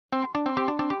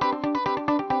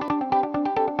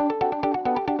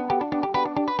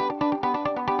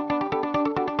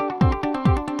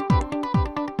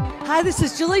Hi, this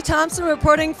is Julie Thompson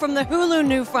reporting from the Hulu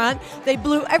NewFront. They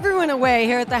blew everyone away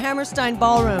here at the Hammerstein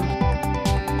Ballroom.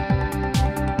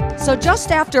 So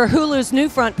just after Hulu's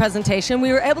NewFront presentation,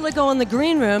 we were able to go in the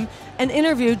green room and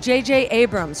interview J.J.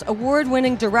 Abrams,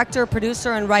 award-winning director,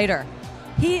 producer, and writer.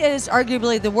 He is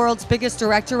arguably the world's biggest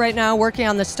director right now, working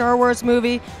on the Star Wars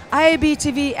movie. IAB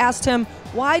TV asked him,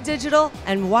 why digital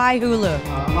and why Hulu?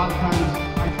 A lot of times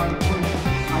I try to push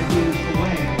ideas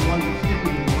away, the ones that stick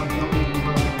with you, the ones that don't really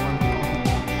grow, the ones that don't.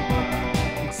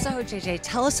 So, J.J.,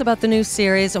 tell us about the new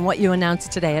series and what you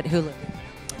announced today at Hulu.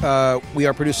 We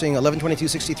are producing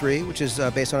 11/22/63, which is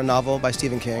based on a novel by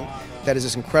Stephen King. That is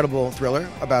this incredible thriller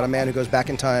about a man who goes back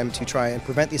in time to try and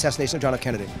prevent the assassination of John F.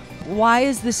 Kennedy. Why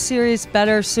is this series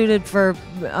better suited for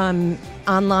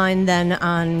online than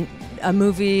on a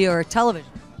movie or television?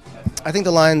 I think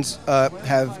the lines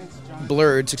have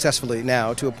blurred successfully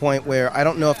now to a point where I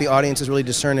don't know if the audience is really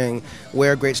discerning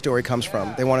where a great story comes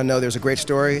from. They want to know there's a great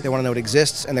story, they want to know it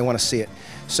exists, and they want to see it.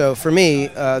 So for me,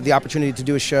 the opportunity to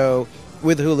do a show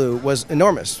with Hulu was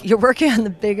enormous. You're working on the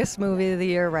biggest movie of the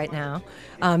year right now.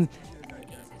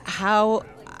 How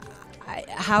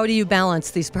do you balance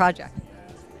these projects?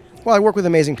 Well, I work with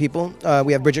amazing people.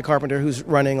 We have Bridget Carpenter, who's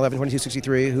running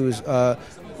 11/22/63, who's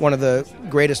one of the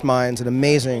greatest minds, an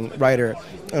amazing writer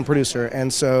and producer.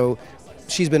 And so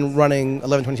she's been running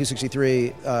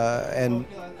 11/22/63, and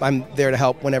I'm there to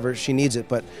help whenever she needs it,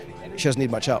 but she doesn't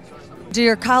need much help. Do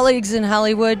your colleagues in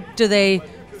Hollywood, do they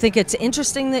think it's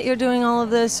interesting that you're doing all of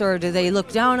this, or do they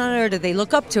look down on it, or do they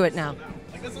look up to it now?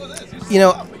 You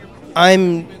know,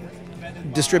 I'm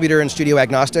distributor and studio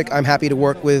agnostic. I'm happy to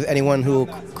work with anyone who will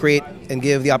create and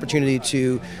give the opportunity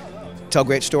to tell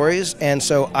great stories, and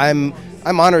so I'm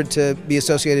honored to be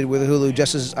associated with Hulu,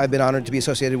 just as I've been honored to be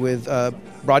associated with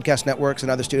broadcast networks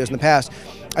and other studios in the past.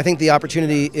 I think the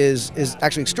opportunity is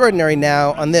actually extraordinary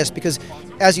now on this, because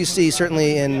as you see,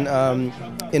 certainly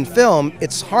in film,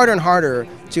 it's harder and harder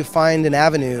to find an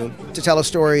avenue to tell a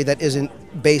story that isn't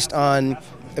based on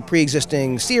a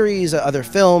pre-existing series, other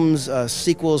films,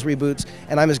 sequels, reboots,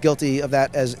 and I'm as guilty of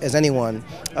that as anyone.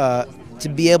 To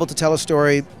be able to tell a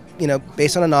story, you know,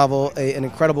 based on a novel, an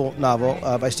incredible novel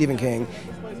by Stephen King,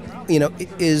 you know,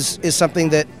 is something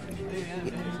that,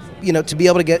 you know, to be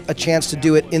able to get a chance to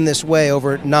do it in this way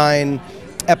over 9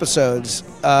 episodes,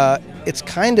 it's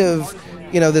kind of,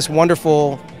 you know, this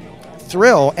wonderful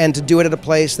thrill, and to do it at a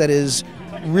place that is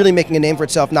really making a name for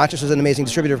itself, not just as an amazing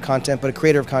distributor of content, but a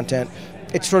creator of content.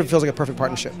 It sort of feels like a perfect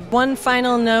partnership. One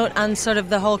final note on sort of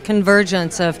the whole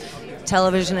convergence of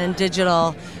television and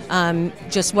digital,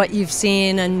 just what you've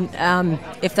seen, and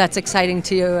if that's exciting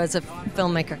to you as a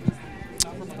filmmaker.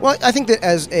 Well, I think that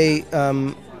as a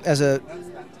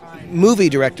movie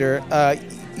director,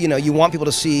 you know, you want people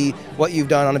to see what you've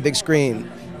done on a big screen.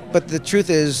 But the truth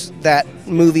is that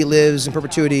movie lives in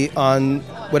perpetuity on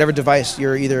whatever device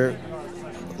you're either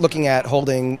looking at,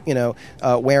 holding, you know,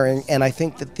 wearing. And I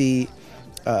think that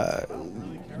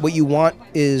what you want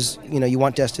is, you know, you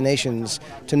want destinations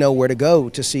to know where to go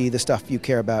to see the stuff you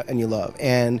care about and you love.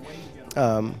 And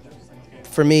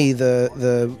for me,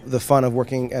 the fun of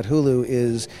working at Hulu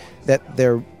is that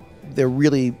they're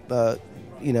really,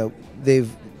 you know, they're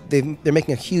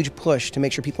making a huge push to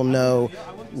make sure people know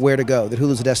where to go, that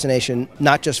Hulu's a destination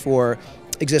not just for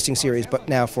existing series, but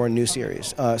now for a new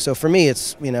series. So for me,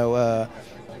 it's, you know,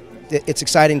 it's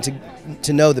exciting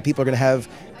to know that people are going to have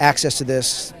access to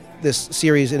this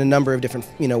series in a number of different,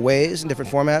 you know, ways and different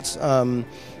formats.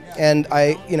 And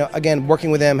I, you know, again,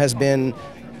 working with them has been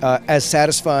as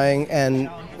satisfying and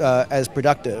as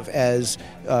productive as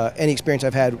any experience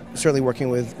I've had, certainly working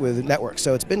with networks.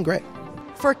 So it's been great.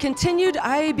 For continued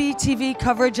IAB TV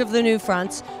coverage of the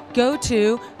NewFronts, go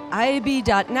to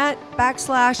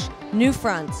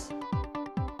iab.net/NewFronts.